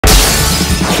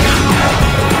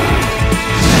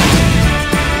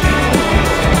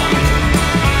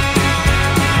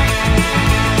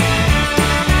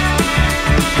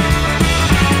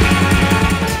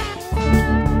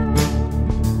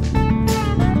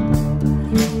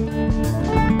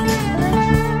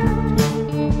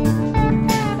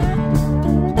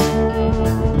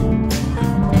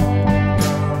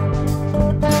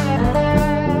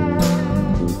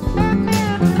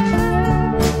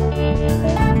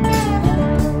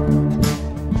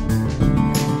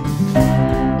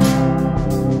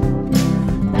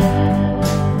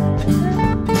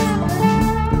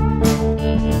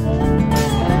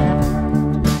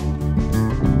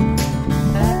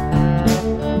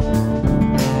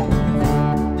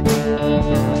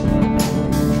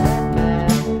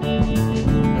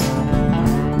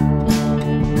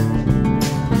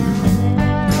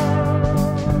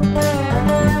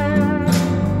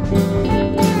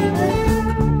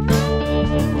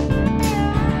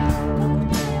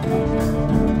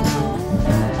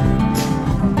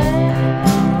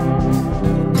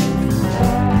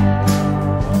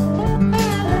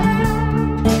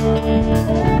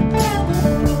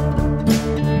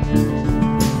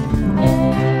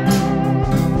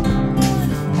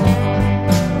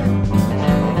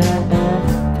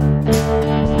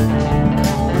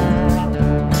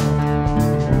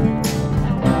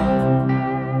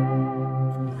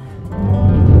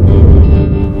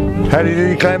Howdy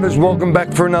doody clampers, welcome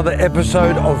back for another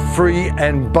episode of free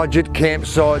and budget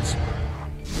campsites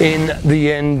in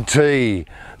the NT.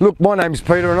 Look, my name's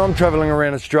Peter and I'm travelling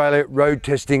around Australia road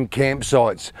testing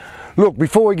campsites. Look,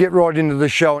 before we get right into the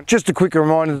show, just a quick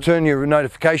reminder to turn your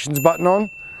notifications button on.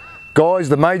 Guys,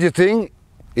 the major thing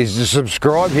is to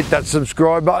subscribe, hit that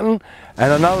subscribe button.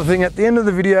 And another thing, at the end of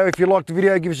the video, if you like the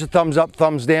video, give us a thumbs up,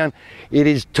 thumbs down. It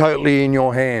is totally in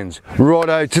your hands.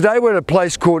 Righto, today we're at a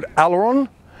place called Aileron.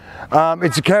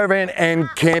 It's a caravan and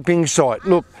camping site.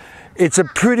 Look, it's a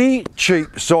pretty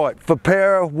cheap site for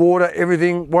power, water,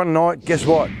 everything. One night, guess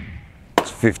what?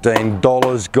 It's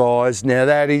 $15, guys. Now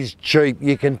that is cheap.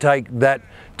 You can take that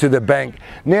to the bank.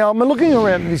 Now I'm looking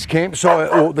around this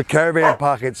campsite or the caravan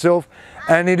park itself,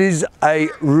 and it is a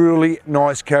really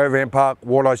nice caravan park,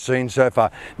 what I've seen so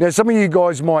far. Now some of you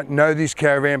guys might know this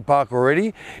caravan park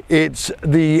already. It's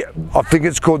the, I think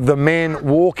it's called the Man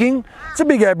Walking. It's a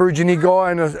big Aborigine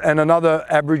guy and another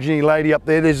Aborigine lady up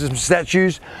there. There's some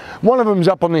statues. One of them's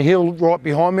up on the hill right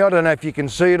behind me. I don't know if you can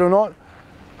see it or not.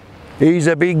 He's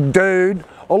a big dude.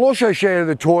 I'll also show you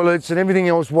the toilets and everything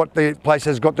else what the place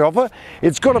has got to offer.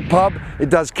 It's got a pub, it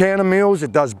does counter meals,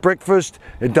 it does breakfast,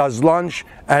 it does lunch,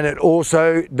 and it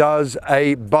also does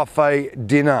a buffet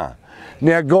dinner.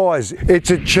 Now guys,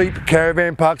 it's a cheap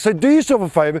caravan park, so do yourself a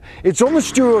favour. It's on the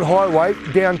Stuart Highway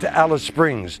down to Alice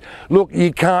Springs. Look,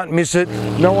 you can't miss it.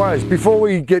 No worries. Before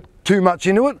we get too much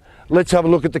into it, let's have a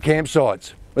look at the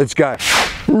campsites. Let's go.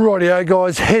 Rightio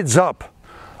guys, heads up.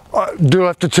 Do I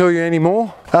have to tell you any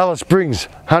more? Alice Springs,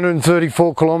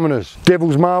 134 kilometres.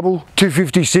 Devil's Marble,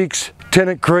 256.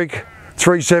 Tennant Creek,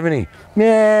 370.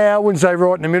 Yeah, I wouldn't say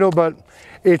right in the middle, but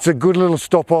it's a good little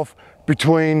stop off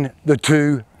between the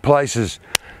two places.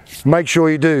 Make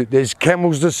sure you do. There's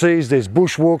camels to see, there's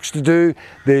bushwalks to do,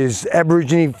 there's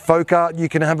Aborigine folk art you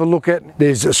can have a look at,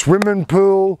 there's a swimming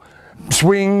pool,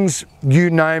 swings, you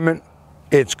name it,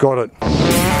 it's got it.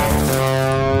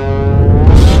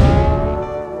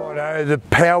 The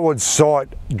powered site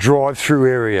drive-through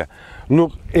area.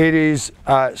 Look, it is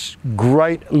a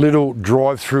great little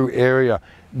drive-through area.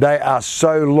 They are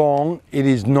so long, it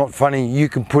is not funny. You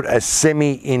can put a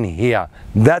semi in here.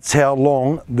 That's how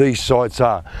long these sites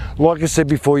are. Like I said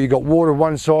before, you got water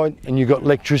one side and you got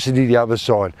electricity the other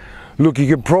side. Look, you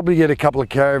can probably get a couple of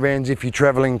caravans if you're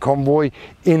traveling convoy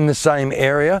in the same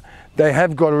area. They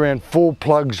have got around 4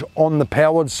 plugs on the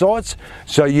powered sites,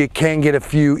 so you can get a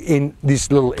few in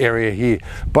this little area here.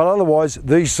 But otherwise,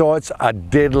 these sites are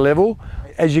dead level.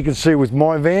 As you can see with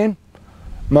my van,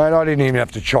 mate, I didn't even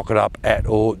have to chock it up at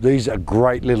all. These are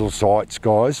great little sites,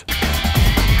 guys.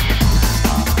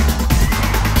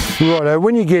 Righto,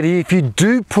 when you get here, if you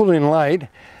do pull in late,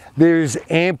 there is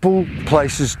ample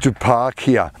places to park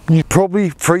here. You probably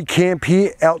free camp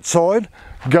here outside,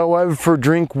 go over for a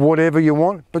drink, whatever you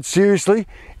want. But seriously,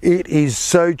 it is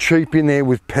so cheap in there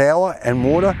with power and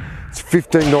water. It's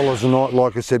 $15 a night,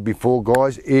 like I said before,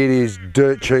 guys. It is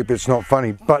dirt cheap, it's not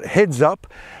funny. But heads up,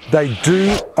 they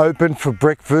do open for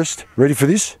breakfast, ready for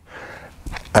this,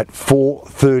 at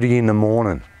 4:30 in the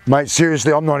morning. Mate,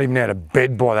 seriously, I'm not even out of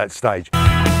bed by that stage.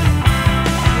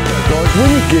 Guys, when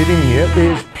you get in here,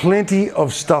 there's plenty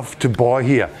of stuff to buy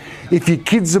here. If your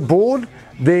kids are bored,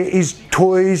 there is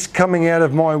toys coming out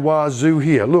of my wazoo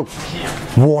here. Look,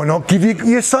 why not give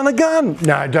your son a gun?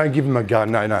 No, don't give him a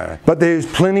gun, no. But there's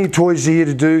plenty of toys here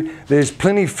to do. There's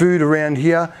plenty of food around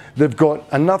here. They've got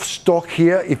enough stock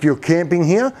here. If you're camping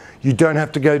here, you don't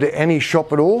have to go to any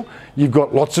shop at all. You've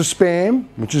got lots of Spam,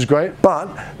 which is great, but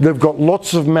they've got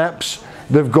lots of maps.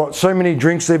 They've got so many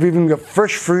drinks. They've even got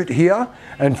fresh fruit here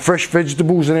and fresh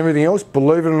vegetables and everything else,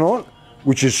 believe it or not,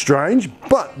 which is strange,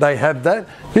 but they have that.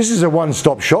 This is a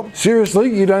one-stop shop.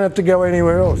 Seriously, you don't have to go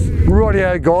anywhere else.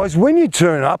 Rightio guys, when you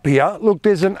turn up here, look,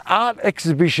 there's an art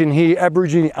exhibition here,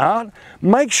 Aborigine art.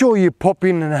 Make sure you pop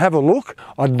in and have a look.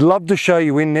 I'd love to show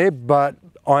you in there, but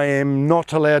I am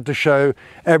not allowed to show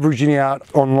Aborigine art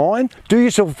online. Do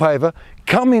yourself a favour,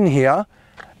 come in here,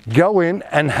 go in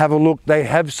and have a look. They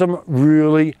have some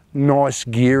really nice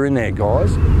gear in there,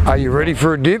 guys. Are you ready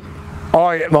for a dip?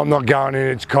 I'm not going in,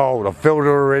 it's cold. I felt it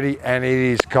already and it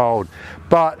is cold.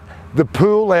 But the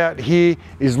pool out here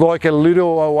is like a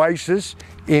little oasis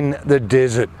in the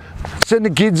desert. Send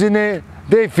the kids in there,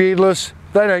 they're fearless,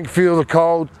 they don't feel the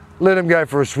cold, let them go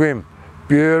for a swim.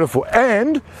 Beautiful.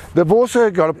 And they've also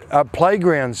got a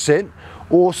playground set.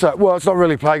 Also, well, it's not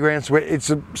really playground, it's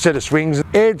a set of swings.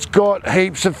 It's got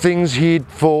heaps of things here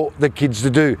for the kids to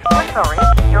do. Sorry,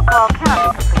 your call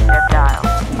cannot be completed as dialed.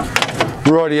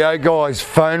 Rightio guys,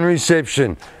 phone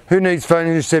reception. Who needs phone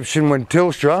reception when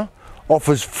Telstra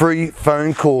offers free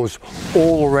phone calls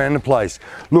all around the place.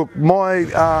 Look, my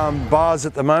bars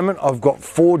at the moment, I've got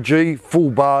 4G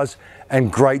full bars and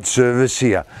great service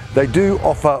here. They do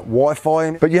offer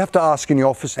Wi-Fi, but you have to ask in the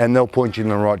office and they'll point you in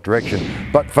the right direction.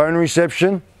 But phone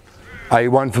reception,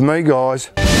 A1 for me,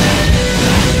 guys.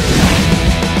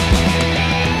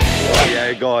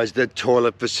 Yeah, guys, the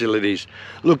toilet facilities.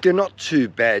 Look, they're not too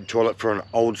bad toilet for an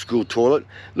old school toilet.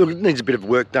 Look, it needs a bit of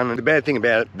work done. And the bad thing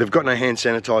about it, they've got no hand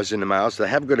sanitizer in the males. They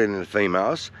have got it in the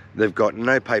females. They've got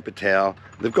no paper towel.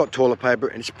 They've got toilet paper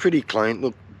and it's pretty clean.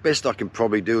 Look, best I can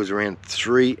probably do is around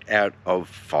 3 out of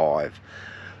 5.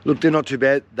 Look, they're not too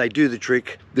bad. They do the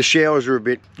trick. The showers are a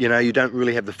bit, you know, you don't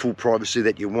really have the full privacy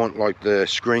that you want, like the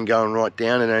screen going right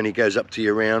down. It only goes up to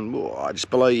you around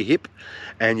just below your hip,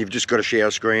 and you've just got a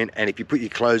shower screen, and if you put your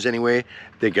clothes anywhere,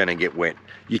 they're going to get wet.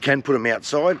 You can put them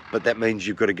outside, but that means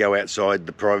you've got to go outside.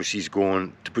 The privacy's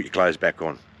gone to put your clothes back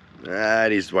on.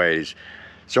 That is the way it is.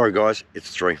 Sorry guys, it's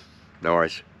 3. No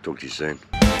worries. Talk to you soon.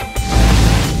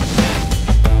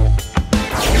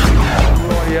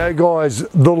 Rightio guys,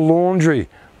 the laundry.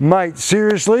 Mate,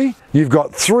 seriously, you've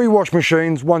got 3 wash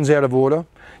machines, one's out of order.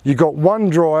 You've got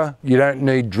 1 dryer, you don't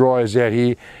need dryers out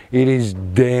here. It is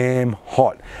damn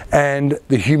hot and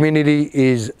the humidity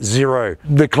is 0.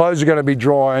 The clothes are going to be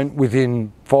drying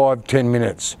within 5-10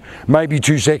 minutes, maybe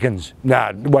 2 seconds. Nah,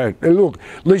 it won't. Look,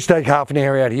 at least take half an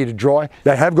hour out here to dry.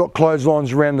 They have got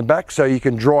clotheslines around the back so you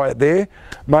can dry it there.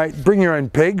 Mate, bring your own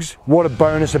pegs. What a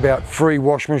bonus about free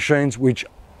wash machines, which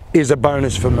is a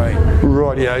bonus for me.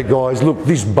 Rightio guys, look,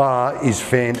 this bar is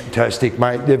fantastic,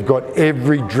 mate. They've got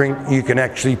every drink you can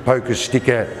actually poke a stick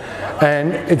at,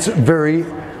 and it's very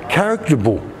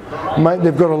characterable. Mate,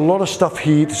 they've got a lot of stuff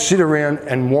here to sit around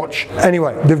and watch.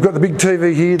 Anyway, they've got the big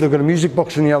TV here, they've got a music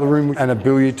box in the other room and a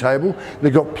billiard table.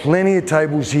 They've got plenty of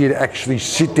tables here to actually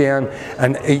sit down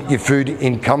and eat your food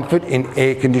in comfort in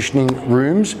air conditioning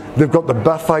rooms. They've got the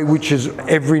buffet, which is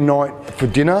every night for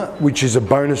dinner, which is a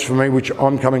bonus for me, which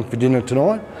I'm coming for dinner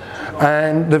tonight.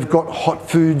 And they've got hot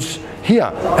foods here.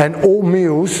 And all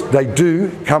meals, they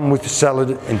do come with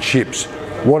salad and chips.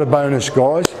 What a bonus,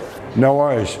 guys. No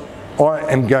worries. I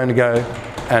am going to go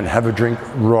and have a drink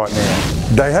right now.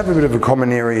 They have a bit of a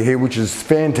common area here, which is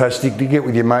fantastic to get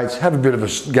with your mates, have a bit of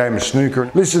a game of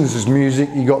snooker, listen to this music.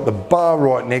 You got the bar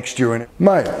right next to you, and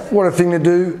mate, what a thing to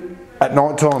do at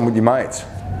night time with your mates.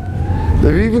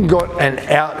 They've even got an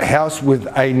outhouse with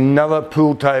another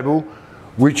pool table,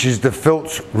 which is the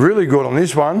felt's really good on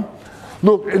this one.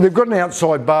 Look, they've got an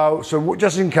outside bar, so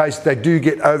just in case they do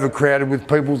get overcrowded with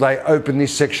people, they open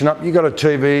this section up. You've got a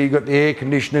TV, you've got the air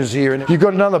conditioners here, and you've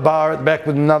got another bar at the back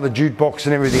with another jukebox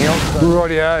and everything else.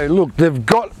 Rightio, look, they've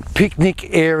got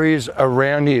picnic areas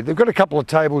around here. They've got a couple of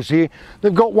tables here.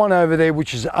 They've got one over there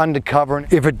which is undercover,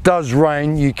 and if it does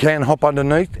rain, you can hop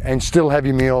underneath and still have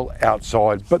your meal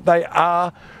outside. But they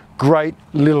are great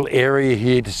little area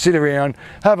here to sit around,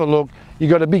 have a look. You've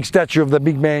got a big statue of the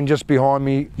big man just behind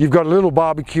me. You've got a little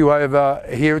barbecue over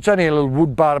here. It's only a little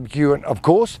wood barbecue, of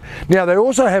course. Now, they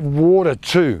also have water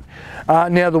too.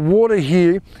 Now, the water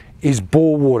here is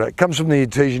bore water. It comes from the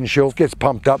artesian shelf, gets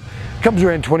pumped up, comes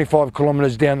around 25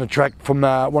 kilometres down the track from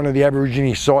one of the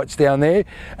Aborigine sites down there,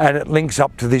 and it links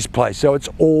up to this place. So it's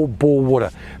all bore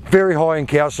water. Very high in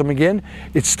calcium again.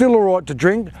 It's still all right to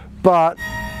drink, but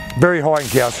very high in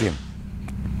calcium.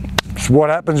 It's what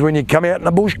happens when you come out in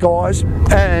the bush, guys.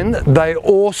 And they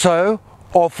also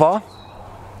offer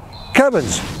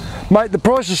cabins. Mate, the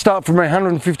prices start from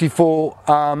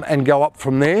 $154 and go up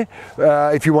from there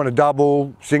if you want a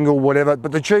double, single, whatever.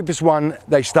 But the cheapest one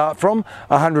they start from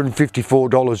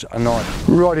 $154 a night.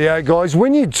 Rightio guys,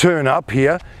 when you turn up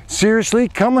here, seriously,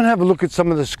 come and have a look at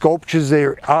some of the sculptures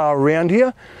there are around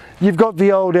here. You've got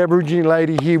the old Aborigine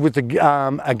lady here with a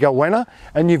goanna,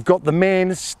 and you've got the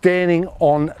man standing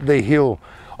on the hill.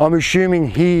 I'm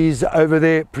assuming he's over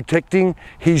there protecting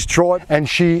his tribe, and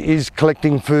she is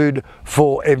collecting food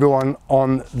for everyone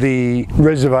on the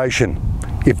reservation,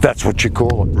 if that's what you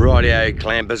call it. Rightio,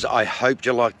 Glampers, I hope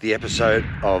you liked the episode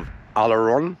of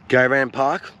Aileron Caravan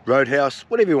Park, Roadhouse,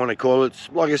 whatever you want to call it.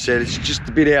 Like I said, it's just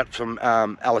a bit out from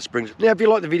Alice Springs. Now, if you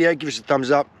like the video, give us a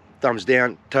thumbs up. Thumbs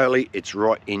down, totally, it's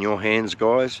right in your hands,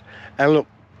 guys. And look,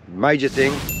 major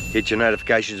thing, hit your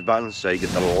notifications button so you get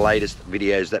the latest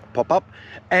videos that pop up.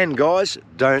 And guys,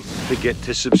 don't forget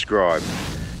to subscribe.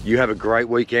 You have a great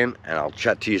weekend, and I'll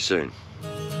chat to you soon.